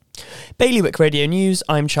Bailiwick Radio News,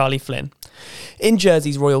 I'm Charlie Flynn. In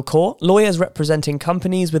Jersey's Royal Court, lawyers representing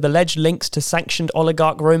companies with alleged links to sanctioned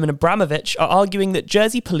oligarch Roman Abramovich are arguing that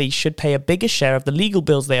Jersey police should pay a bigger share of the legal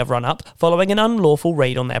bills they have run up following an unlawful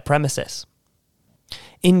raid on their premises.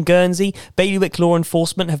 In Guernsey, bailiwick law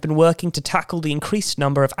enforcement have been working to tackle the increased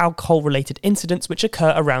number of alcohol-related incidents which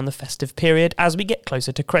occur around the festive period as we get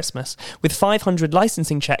closer to Christmas, with 500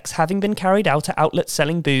 licensing checks having been carried out at outlets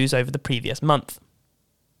selling booze over the previous month.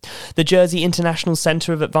 The Jersey International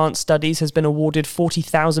Centre of Advanced Studies has been awarded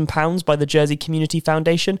 £40,000 by the Jersey Community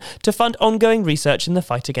Foundation to fund ongoing research in the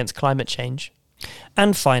fight against climate change.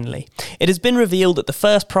 And finally, it has been revealed that the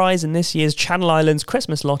first prize in this year's Channel Islands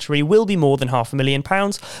Christmas lottery will be more than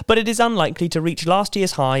 £500,000, but it is unlikely to reach last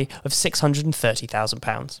year's high of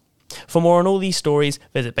 £630,000. For more on all these stories,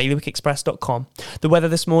 visit bailiwickexpress.com. The weather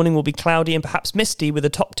this morning will be cloudy and perhaps misty with a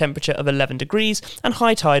top temperature of 11 degrees, and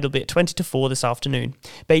high tide will be at 20 to 4 this afternoon.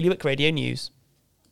 Bailiwick Radio News.